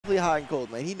definitely hot and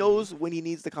cold, man. He knows when he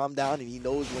needs to calm down, and he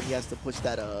knows when he has to push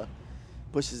that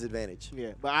push his advantage.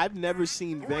 Yeah, but I've never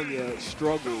seen Venia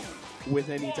struggle with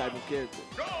any type of character.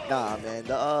 Nah, man.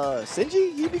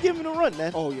 Shinji, he be giving a run,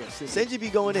 man. Oh yeah, Shinji be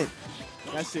going in.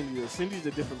 That's Shinji. Shinji's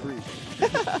a different breed.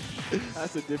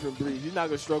 That's a different breed. He's not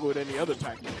gonna struggle with any other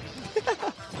Pac-Man.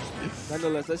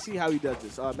 Nonetheless, let's see how he does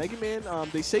this. Mega Man,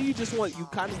 they say you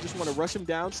kind of just want to rush him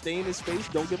down, stay in his face,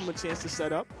 don't give him a chance to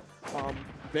set up.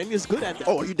 Venia's good at that.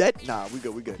 Oh, are you dead? Nah, we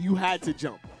good, we good. You had to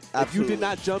jump. Absolutely. If you did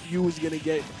not jump, you was gonna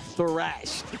get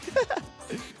thrashed.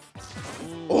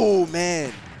 Oh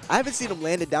man, I haven't seen him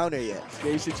land it down there yet.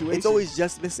 Scary situation. It's always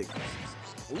just missing.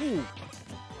 Ooh,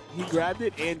 he grabbed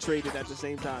it and traded at the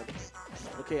same time.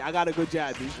 Okay, I got a good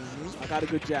jab, B. I got a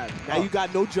good jab. Now you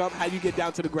got no jump. How do you get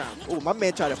down to the ground? Oh, my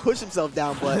man tried to push himself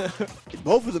down, but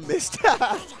both of them missed.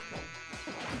 Yeah,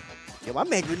 my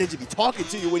man Greninja be talking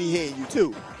to you when he hitting you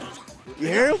too. You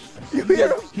hear him? You hear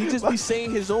him? He just be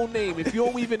saying his own name. If you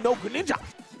don't even know Greninja.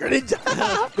 Greninja.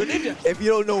 Greninja. If you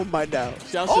don't know him by now.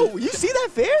 Oh, you see that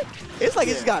fair? It's like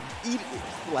it just got eaten.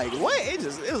 Like, what? It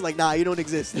was like, nah, you don't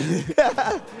exist.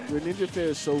 Greninja fair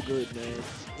is so good, man.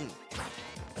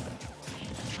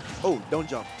 Oh, don't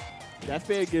jump. That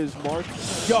fair gives Mark.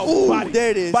 Yo, ooh, body.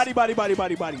 There it is. Body, body, body,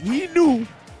 body, body. He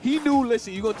knew,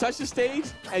 listen, you're going to touch the stage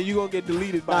and you're going to get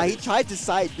deleted by he tried to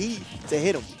side B to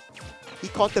hit him. He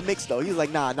caught the mix, though. He was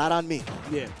like, nah, not on me.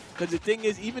 Yeah, because the thing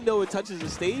is, even though it touches the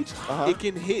stage, it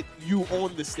can hit you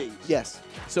on the stage. Yes.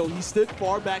 So he stood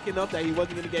far back enough that he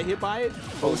wasn't going to get hit by it,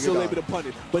 but was still able to punt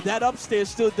it. But that upstairs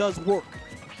still does work.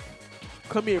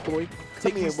 Come here, boy.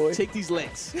 Take these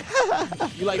legs.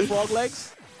 You like frog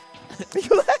legs?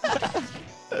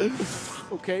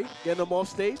 Okay, getting them off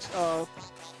stage.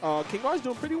 KingArc's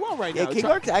doing pretty well right now. Yeah,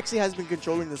 KingArc actually has been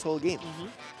controlling this whole game.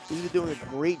 He's been doing a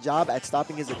great job at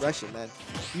stopping his aggression, man.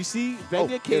 You see,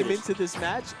 Venia came into this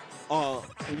match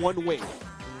one way,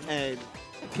 and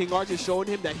KingArc is showing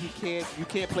him that you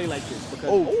can't play like this.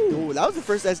 Because, that was the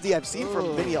first SD I've seen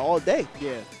from Venia all day.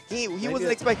 Yeah, he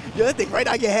wasn't expecting. Yo, that thing right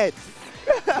on your head.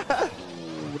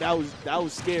 Ooh, that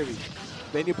was scary.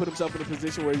 Venia put himself in a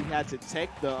position where he had to tech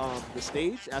the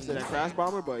stage after that crash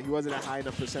bomber, but he wasn't at high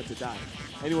enough percent to die.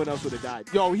 Anyone else would have died.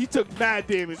 Yo, he took mad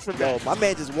damage from that. Yo, my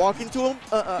man just walked into him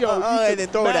and then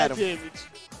throw it at him. Damage.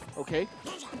 Okay.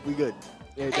 We good.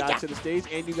 Yeah, dive to the stage,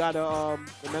 and you got a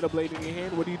metal blade in your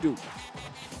hand. What do you do?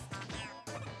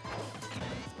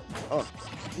 Oh.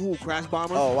 Ooh, crash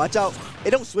bomber. Oh, watch out.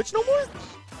 It don't switch no more?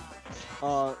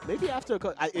 Maybe after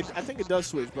I think it does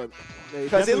switch, but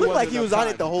because it looked like he was on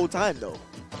it the whole time, though.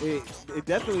 It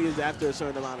definitely is after a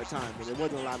certain amount of time, but there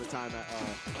wasn't a lot of time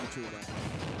between that.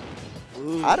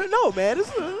 Ooh. I don't know, man.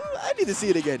 I need to see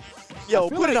it again. Yo,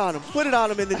 put it on him. Put it on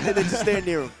him and then just stand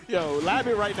near him. Yo, lab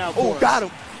it right now. Oh, got him.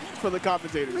 For the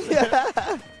commentators.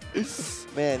 Yeah.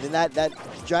 Man, and that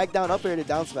drag down up air to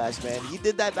down smash, man. He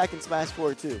did that back in Smash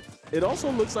 4 too. It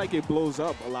also looks like it blows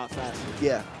up a lot faster.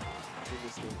 Yeah.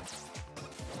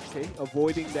 Okay,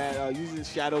 avoiding that, using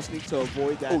Shadow Sneak to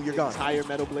avoid that entire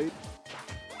metal blade.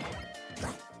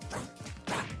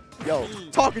 Yo,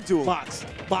 talking to him.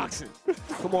 Boxing.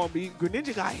 Come on, B.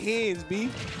 Greninja got hands, B.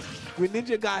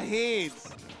 Greninja got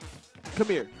hands. Come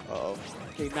here. Uh-oh.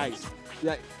 Okay, nice.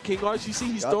 Yeah, KingArc, you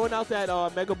see he's throwing out that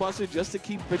Mega Buster just to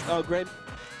keep Venia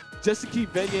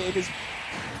in his...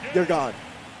 They're gone.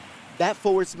 That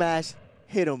forward smash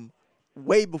hit him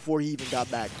way before he even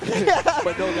got back.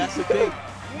 But no, that's the thing.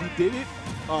 He did it.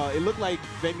 It looked like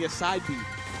Venia's side beat.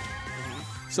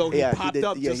 So he popped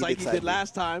up just like he did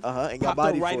last time. And popped got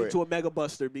bodied up right for into a Mega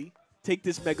Buster, B. Take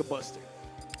this Mega Buster.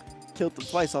 Killed them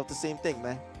twice off the same thing,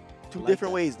 man. Two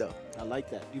different ways, though. I like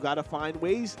that. You got to find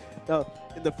ways.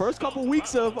 In the first couple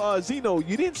weeks of Xeno,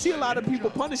 you didn't see a lot of people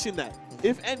punishing that,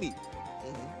 if any.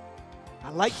 I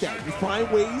like that. You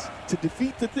find ways to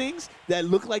defeat the things that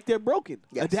look like they're broken.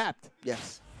 Yes. Adapt.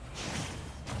 Yes.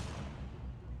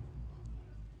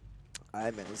 All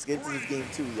right, man. Let's get into this game,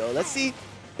 too, yo. Let's see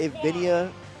if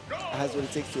Venia has what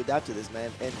it takes to adapt to this,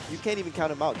 man. And you can't even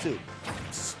count him out, too.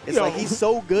 It's like he's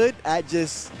so good at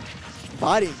just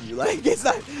bodying you. Like, it's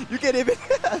not, you can't even,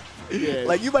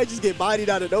 like, you might just get bodied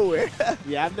out of nowhere.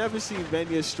 Yeah, I've never seen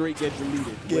Venia straight get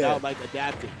deleted without, like,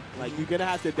 adapting. Like, you're going to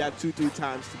have to adapt 2-3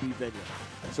 times to beat Venia.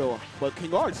 So, but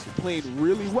KingArc's playing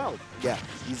really well. Yeah,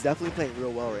 he's definitely playing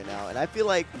real well right now. And I feel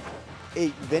like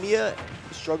Venia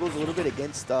struggles a little bit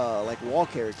against, like, wall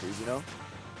characters, you know?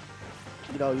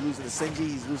 You know, he's losing to Shinji,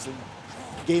 he's losing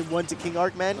game 1 to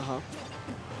KingArc, man.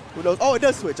 Who knows? Oh, it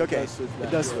does switch. Okay,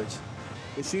 it does switch.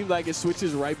 It seems like it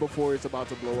switches right before it's about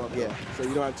to blow up. Yeah. So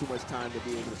you don't have too much time to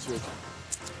be able to switch.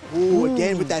 Ooh,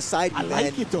 again with that side, I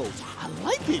like it, though. I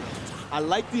like it. I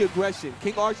like the aggression.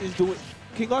 KingArc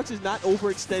is not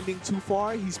overextending too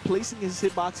far. He's placing his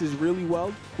hitboxes really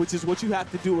well, which is what you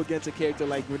have to do against a character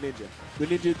like Greninja.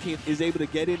 Greninja is able to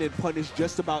get in and punish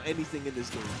just about anything in this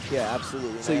game. Yeah,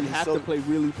 absolutely. So man. you have to play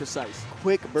really precise.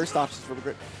 Quick burst options for the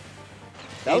grip.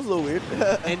 That was a little weird.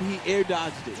 And he air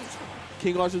dodged it.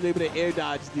 KingArc was able to air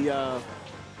dodge the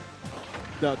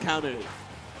counter.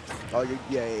 Oh,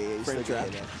 yeah. Frame trap.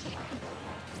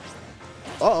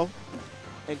 Uh-oh.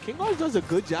 And KingArc does a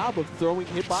good job of throwing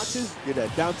hitboxes. You're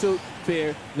dead. Down to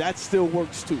fair. That still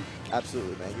works too.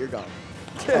 Absolutely, man. You're gone.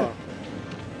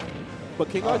 But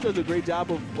KingArc does a great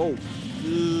job of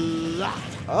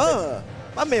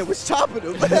my man was chopping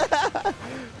him.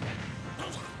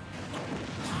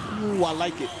 Ooh, I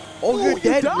like it. Oh, you're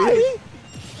dead, really?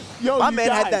 Yo, my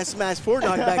man had that smash 4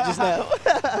 knockback just now.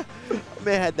 My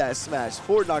man had that smash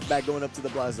 4 knockback going up to the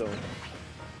blast zone.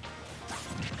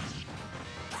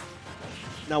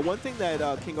 Now, one thing that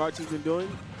KingArc has been doing,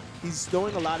 he's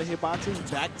throwing a lot of hitboxes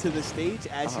back to the stage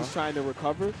as he's trying to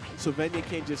recover, so Venia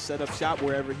can't just set up shop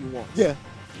wherever he wants. Yeah.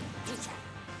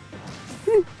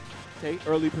 Okay,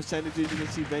 early percentages, you can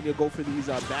see Venia go for these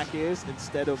back airs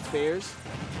instead of fairs.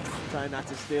 Trying not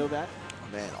to steal that.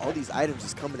 Man, all these items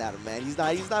just coming at him, man. He's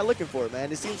not looking for it,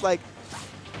 man. It seems like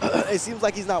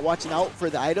he's not watching out for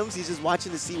the items. He's just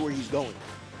watching to see where he's going,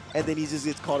 and then he just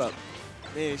gets caught up.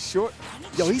 Man, short.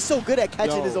 Yo, he's so good at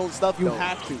catching his own stuff. You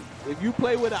have to. If you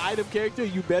play with an item character,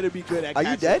 you better be good at. Are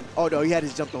catching. you dead? Oh no, he had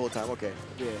his jump the whole time. Okay.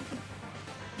 Yeah.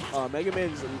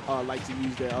 Megamans like to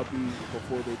use their up B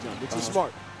before they jump, which is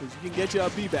smart because you can get your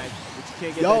up B back, but you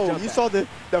can't get that jump you back. saw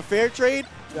the fair trade?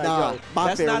 Nah,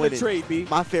 that's not a trade, B.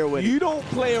 My fair winning. You don't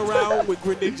play around with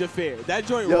Greninja fair. That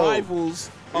joint rivals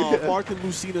Martin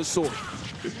Lucina's sword.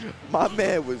 My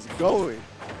man was going.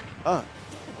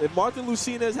 If Martin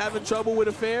Lucina is having trouble with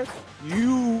a fair,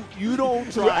 you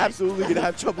don't try. You're absolutely gonna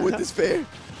have trouble with this fair.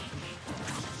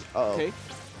 Okay,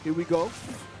 here we go.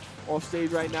 Off stage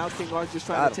right now, KingArc just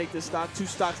trying to take this stock. 2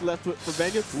 stocks left for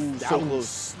Venia. Ooh, that so was close.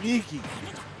 Sneaky.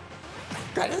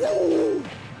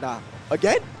 Nah.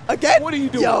 Again? Again? What are you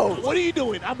doing? Yo. What are you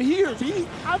doing? I'm here, B.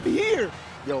 I'm here.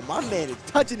 Yo, my man is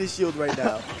touching his shield right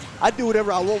now. I do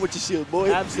whatever I want with your shield,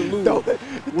 boy. Absolutely.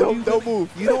 Don't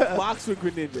move. You don't box with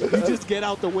Greninja. You just get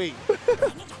out the way.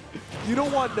 You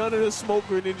don't want none of the smoke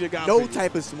Greninja got. No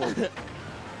type of smoke.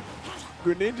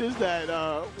 Greninja's that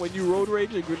when you road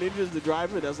rage, and Greninja's the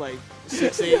driver that's like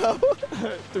 6'8",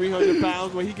 300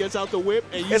 pounds. When he gets out the whip,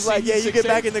 and you it's like, yeah, you get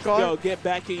back in the car. Yo, get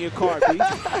back in your car, B.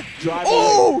 Drive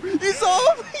oh, you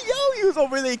saw him? Yo, he was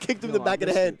over there. He kicked him in the back of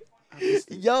the head.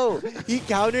 Yo, he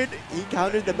countered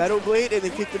the metal blade and then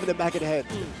kicked him in the back of the head.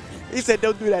 He said,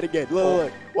 "Don't do that again."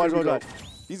 Look. Watch.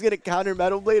 He's gonna counter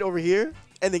metal blade over here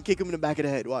and then kick him in the back of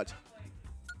the head. Watch.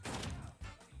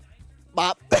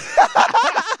 Bop.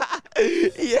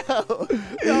 Yo,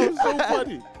 that was so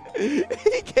funny.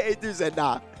 He came through and said,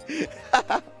 "Nah."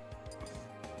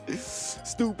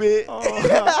 Stupid. Now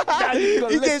he's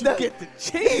gonna let you get the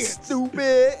chance.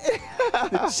 Stupid.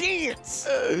 The chance.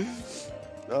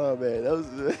 Oh man, that was.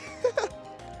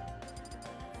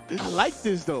 I like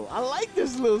this though. I like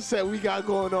this little set we got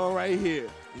going on right here.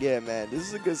 Yeah, man, this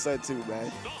is a good set too,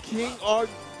 man. KingArc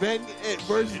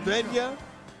versus Venia.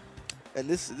 And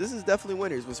this is definitely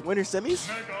winners. Was winner semis?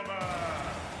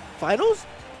 Finals?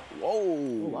 Whoa.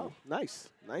 Oh, wow. Nice.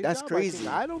 That's job, crazy.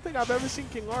 I don't think I've ever seen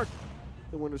KingArc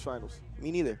in winners finals.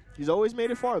 Me neither. He's always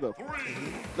made it far though.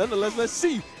 Nonetheless, let's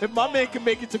see if my man can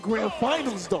make it to grand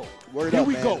finals though. Word Here up,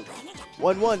 we man. go.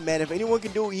 1-1, man. If anyone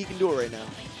can do it, he can do it right now.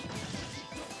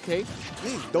 Okay.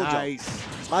 Don't nice.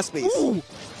 jump. My space. Ooh.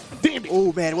 Damn it.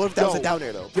 Oh man, what if that was a down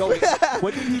air though? Yo,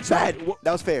 what did he try?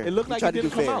 That was fair. It looked like it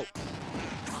didn't come fair. out.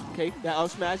 Okay, that up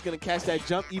smash gonna catch that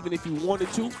jump even if you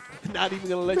wanted to. Not even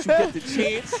gonna let you get the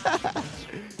chance.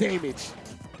 Damage.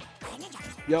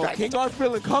 Yo, KingArc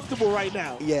feeling comfortable right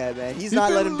now. Yeah, man. He's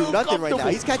not letting him do nothing right now.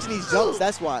 He's catching these jumps. Ooh.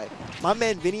 That's why. My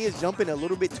man Venia is jumping a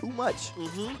little bit too much.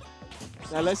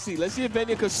 Now let's see. Let's see if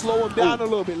Venia can slow him down a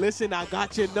little bit. Listen, I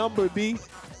got your number, B.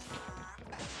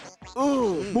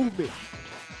 Movement.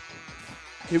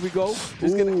 Here we go.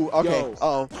 Okay.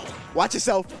 Uh-oh. Watch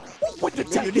yourself. With the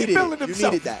You needed it. You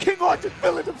needed that. KingArc is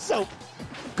feeling himself.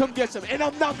 Come get some. And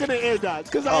I'm not going to air dodge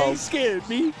because I ain't scared,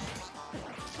 B.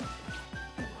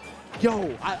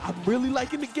 Yo, I'm really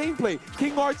liking the gameplay.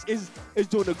 KingArc is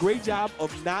doing a great job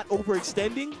of not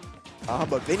overextending.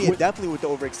 But Venia definitely with the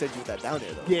overextension with that down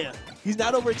there, though. Yeah, he's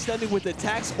not overextending with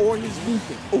attacks or his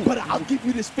movement. But I'll give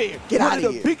you this fair. Get out of here.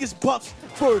 One of the biggest buffs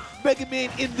for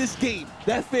Megaman in this game.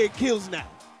 That fair kills now.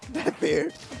 That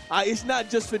fair. It's not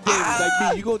just for damage.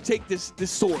 Like, B, you going to take this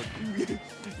sword.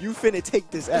 You finna take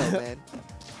this L, man.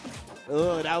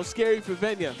 Oh, that was scary for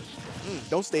Venia.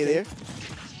 Don't stay there.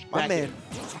 My Back man.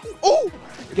 Oh!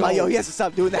 Yo, he has to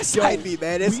stop doing that Yo, side beat,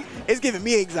 man. It's giving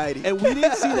me anxiety. And we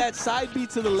didn't see that side beat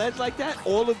to the ledge like that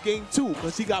all of game 2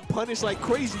 because he got punished like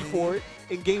crazy for it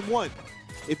in game 1.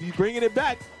 If you're bringing it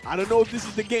back, I don't know if this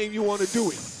is the game you want to do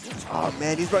it. Oh,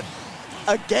 man, he's run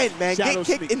again, man. Shadow Get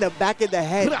kicked sneak. in the back of the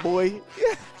head, boy.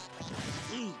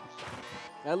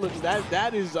 That looks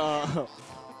that is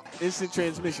instant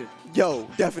transmission. Yo,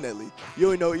 definitely.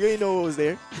 You ain't know what was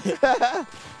there.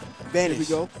 Vanish. Here we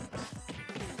go.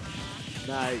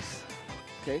 Nice.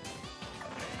 Okay.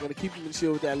 Gonna keep him in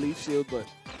shield with that leaf shield, but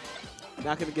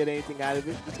not gonna get anything out of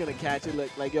it. Just gonna catch it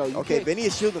like yo. Okay, Venia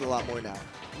is shielding a lot more now.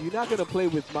 You're not gonna play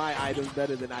with my items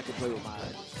better than I can play with my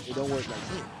items. It don't work like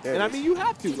that. There And it I is. mean, you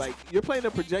have to. Like, you're playing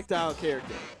a projectile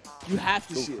character. You have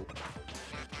to shield.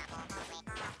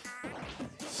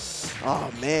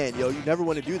 Oh, man, yo, you never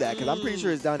want to do that because I'm pretty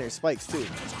sure it's down there spikes, too.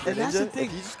 And that's the Greninja, thing.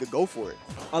 if you just could go for it.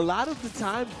 A lot of the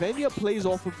time, Venia plays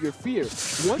off of your fear.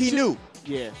 He knew.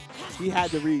 Yeah, he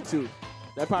had to read, too.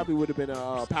 That probably would have been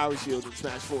a power shield in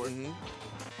Smash 4.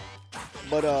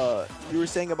 But you were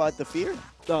saying about the fear?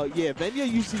 Yeah, Venia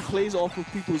usually plays off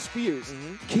of people's fears.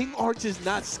 KingArc is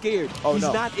not scared. Oh, He's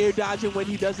no. not air dodging when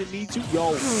he doesn't need to.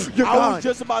 Yo, You're I gone. was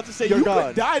just about to say, You're you gone.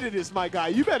 could die to this, my guy.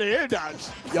 You better air dodge.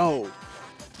 Yo.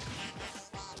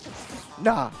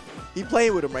 Nah. He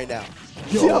playing with him right now.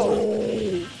 Yo.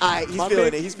 All right, he's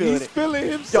feeling it. He's feeling it. He's feeling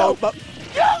Yo, himself. but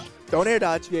don't air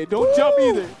dodge. Yeah, don't jump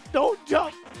either. Don't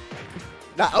jump.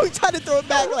 Nah, oh, he tried to throw it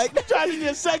back like that. Trying to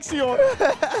get sexy on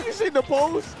it. You seen the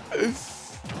pose?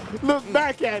 Look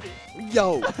back at it.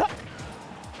 Yo.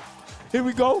 Here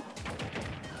we go.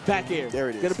 Back air. There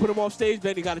it is. Gonna put him off stage,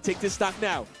 then you gotta take this stock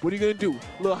now. What are you gonna do?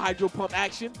 Little hydro pump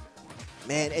action.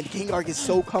 Man, and KingArc is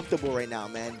so comfortable right now,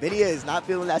 man. Venia is not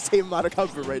feeling that same amount of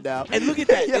comfort right now. And look at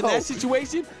that. Yo. In that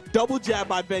situation, double jab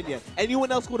by Venia.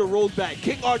 Anyone else would have rolled back.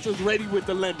 KingArc was ready with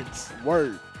the lemons.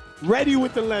 Word. Ready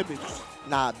with the lemons.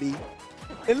 Nah, B.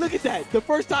 And look at that. The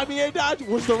first time he air dodged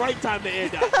was the right time to air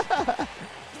dodge.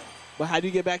 But how do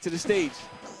you get back to the stage?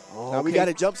 Now we got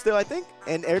to jump still, I think,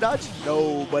 and air dodge.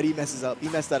 No, but he messes up. He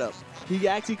messed that up. He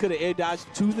actually could have air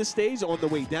dodged to the stage on the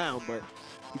way down, but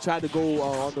he tried to go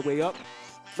on the way up.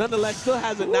 Nonetheless, still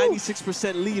has a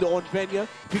 96% lead on Venia.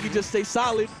 If he can just stay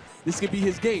solid, this could be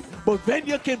his game. But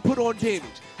Venia can put on damage.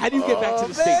 How do you get back to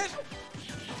the man. stage?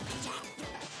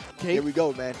 Okay. Here we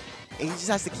go, man. And he just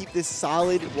has to keep this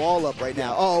solid wall up right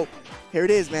now. Oh, here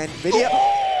it is, man. Venia.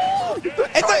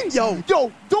 And then, yo,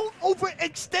 don't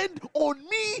overextend on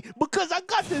me because I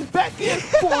got this back in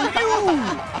for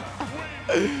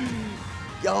you.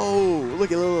 Yo,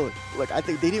 look, I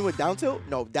think they didn't with down tilt.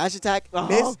 No, dash attack,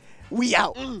 miss. We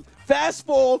out. Fast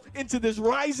fall into this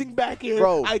rising back air.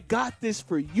 Bro. I got this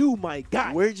for you, my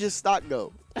guy. Where'd your stock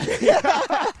go?